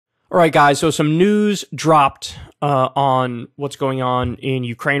All right, guys, so some news dropped on what's going on in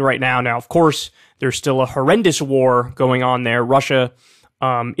Ukraine right now. Now, of course, there's still a horrendous war going on there. Russia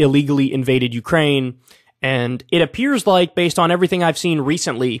illegally invaded Ukraine, and it appears like, based on everything I've seen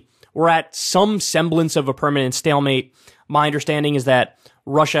recently, we're at some semblance of a permanent stalemate. My understanding is that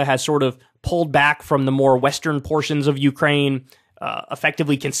Russia has sort of pulled back from the more western portions of Ukraine,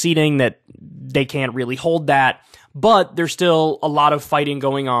 effectively conceding that they can't really hold that. But there's still a lot of fighting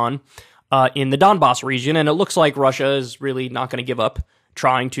going on in the Donbass region, and it looks like Russia is really not going to give up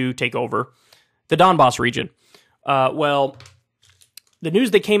trying to take over the Donbass region. Well, the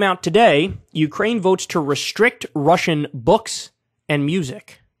news that came out today, Ukraine votes to restrict Russian books and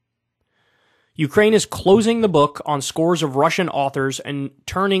music. Ukraine is closing the book on scores of Russian authors and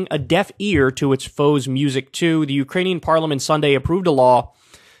turning a deaf ear to its foes' music too. The Ukrainian parliament Sunday approved a law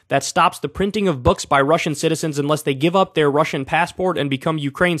that stops the printing of books by Russian citizens unless they give up their Russian passport and become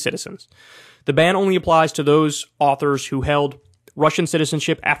Ukraine citizens. The ban only applies to those authors who held Russian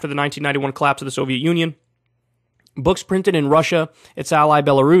citizenship after the 1991 collapse of the Soviet Union. Books printed in Russia, its ally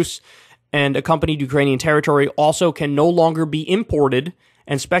Belarus, and accompanied Ukrainian territory also can no longer be imported,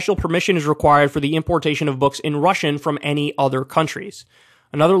 and special permission is required for the importation of books in Russian from any other countries.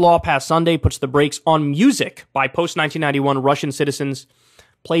 Another law passed Sunday puts the brakes on music by post-1991 Russian citizens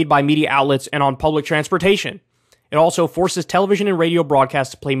played by media outlets and on public transportation. It also forces television and radio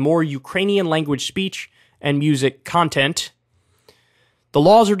broadcasts to play more Ukrainian language speech and music content. The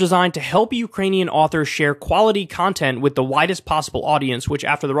laws are designed to help Ukrainian authors share quality content with the widest possible audience, which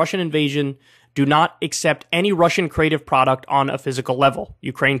after the Russian invasion do not accept any Russian creative product on a physical level.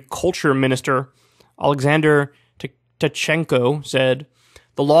 Ukraine Culture Minister Alexander Tkachenko said,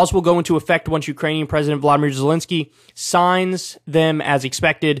 "The laws will go into effect once Ukrainian President Vladimir Zelensky signs them as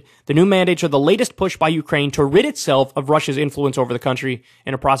expected. The new mandates are the latest push by Ukraine to rid itself of Russia's influence over the country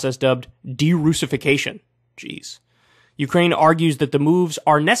in a process dubbed de-Russification." Jeez. Ukraine argues that the moves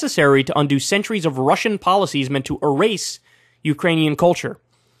are necessary to undo centuries of Russian policies meant to erase Ukrainian culture,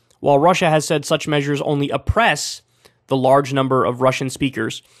 while Russia has said such measures only oppress the large number of Russian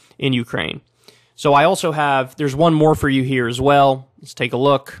speakers in Ukraine. So I also have, there's one more for you here as well. Let's take a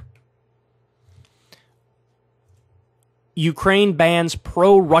look. Ukraine bans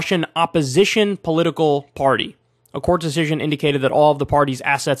pro-Russian opposition political party. A court decision indicated that all of the party's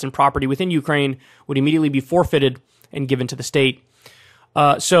assets and property within Ukraine would immediately be forfeited and given to the state.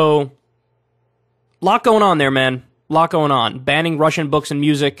 So, lot going on there, man. Lot going on. Banning Russian books and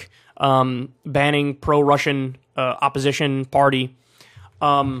music, banning pro-Russian opposition party.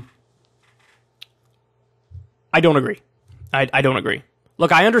 I don't agree. I don't agree.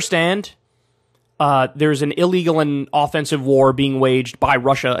 Look, I understand there's an illegal and offensive war being waged by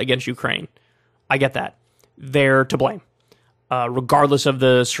Russia against Ukraine. I get that. They're to blame. Regardless of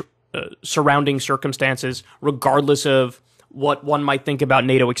the surrounding circumstances, regardless of what one might think about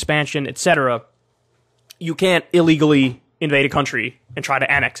NATO expansion, etc., you can't illegally invade a country and try to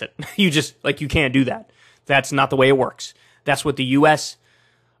annex it. You can't do that. That's not the way it works. That's what the U.S.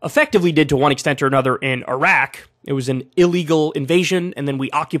 effectively did to one extent or another in Iraq. It was an illegal invasion, and then we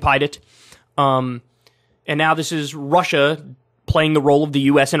occupied it. And now this is Russia playing the role of the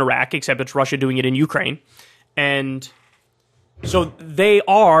U.S. in Iraq, except it's Russia doing it in Ukraine. And so they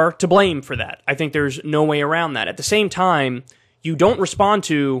are to blame for that. I think there's no way around that. At the same time, you don't respond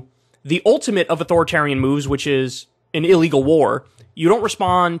to the ultimate of authoritarian moves, which is an illegal war. You don't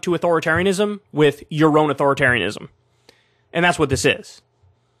respond to authoritarianism with your own authoritarianism. And that's what this is.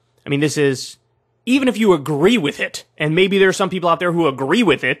 I mean, this is, even if you agree with it, and maybe there are some people out there who agree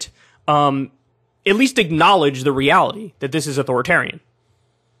with it, at least acknowledge the reality that this is authoritarian.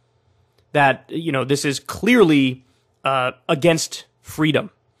 That, this is clearly against freedom.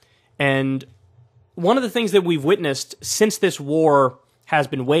 And one of the things that we've witnessed since this war has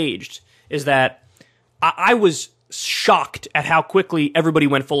been waged is that I was shocked at how quickly everybody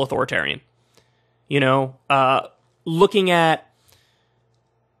went full authoritarian. Looking at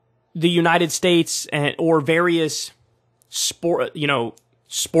the United States or various sport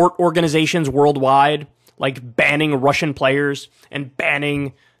organizations worldwide, like banning Russian players and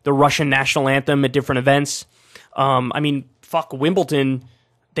banning the Russian national anthem at different events. Fuck Wimbledon,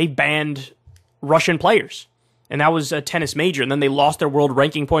 they banned Russian players. And that was a tennis major. And then they lost their world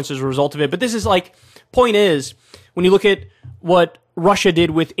ranking points as a result of it. But this is point is, when you look at what Russia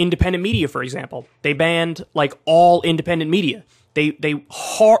did with independent media, for example, they banned all independent media. They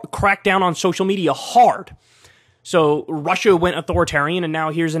cracked down on social media hard. So Russia went authoritarian, and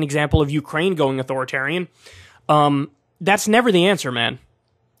now here's an example of Ukraine going authoritarian. That's never the answer, man.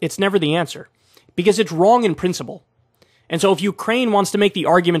 It's never the answer. Because it's wrong in principle. And so if Ukraine wants to make the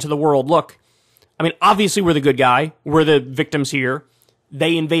argument to the world, look, I mean, obviously we're the good guy. We're the victims here.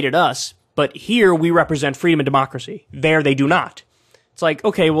 They invaded us. But here we represent freedom and democracy. There they do not. It's like,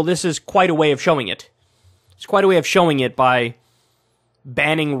 okay, well, this is quite a way of showing it. It's quite a way of showing it by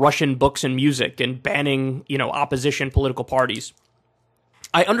banning Russian books and music and banning, opposition political parties.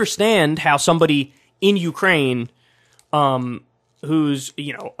 I understand how somebody in Ukraine, who's,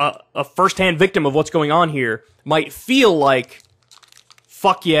 a first-hand victim of what's going on here, might feel like,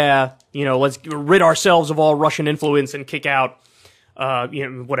 fuck yeah, let's rid ourselves of all Russian influence and kick out,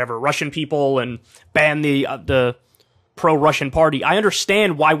 Russian people and ban the pro-Russian party. I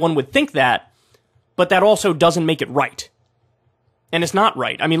understand why one would think that, but that also doesn't make it right. And it's not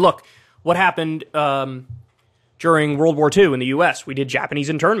right. I mean, look, what happened during World War II in the U.S.? We did Japanese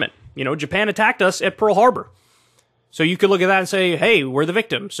internment. Japan attacked us at Pearl Harbor. So you could look at that and say, hey, we're the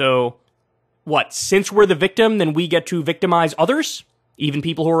victim. So what? Since we're the victim, then we get to victimize others, even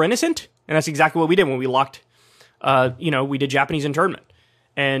people who are innocent? And that's exactly what we did when we locked, we did Japanese internment.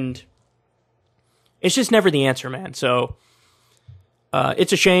 And it's just never the answer, man. So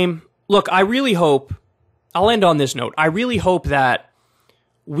it's a shame. Look, I really hope, I'll end on this note. I really hope that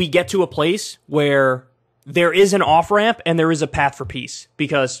we get to a place where there is an off-ramp and there is a path for peace.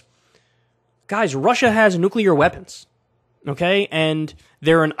 Because, guys, Russia has nuclear weapons, okay? And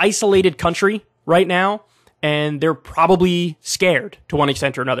they're an isolated country right now, and they're probably scared to one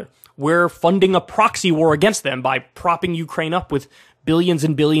extent or another. We're funding a proxy war against them by propping Ukraine up with billions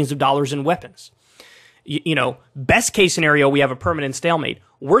and billions of dollars in weapons. Best case scenario, we have a permanent stalemate.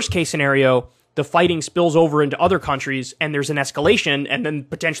 Worst case scenario, the fighting spills over into other countries and there's an escalation and then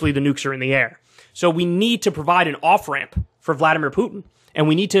potentially the nukes are in the air. So we need to provide an off-ramp for Vladimir Putin, and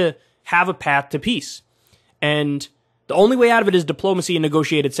we need to have a path to peace. And the only way out of it is diplomacy and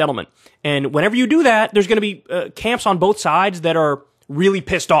negotiated settlement. And whenever you do that, there's going to be camps on both sides that are really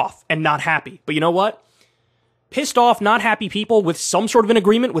pissed off and not happy. But you know what? Pissed off, not happy people with some sort of an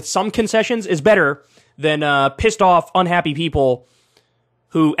agreement, with some concessions, is better than pissed off, unhappy people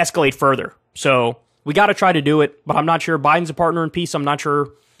who escalate further. So we got to try to do it, but I'm not sure Biden's a partner in peace. I'm not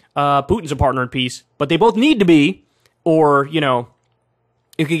sure Putin's a partner in peace, but they both need to be, or,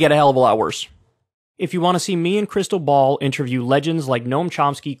 it could get a hell of a lot worse. If you want to see me and Crystal Ball interview legends like Noam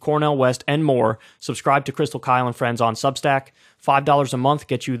Chomsky, Cornel West, and more, subscribe to Crystal, Kyle, and Friends on Substack. $5 a month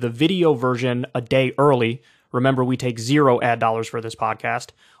gets you the video version a day early. Remember, we take 0 ad dollars for this podcast.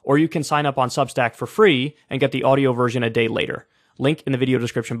 Or you can sign up on Substack for free and get the audio version a day later. Link in the video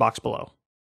description box below.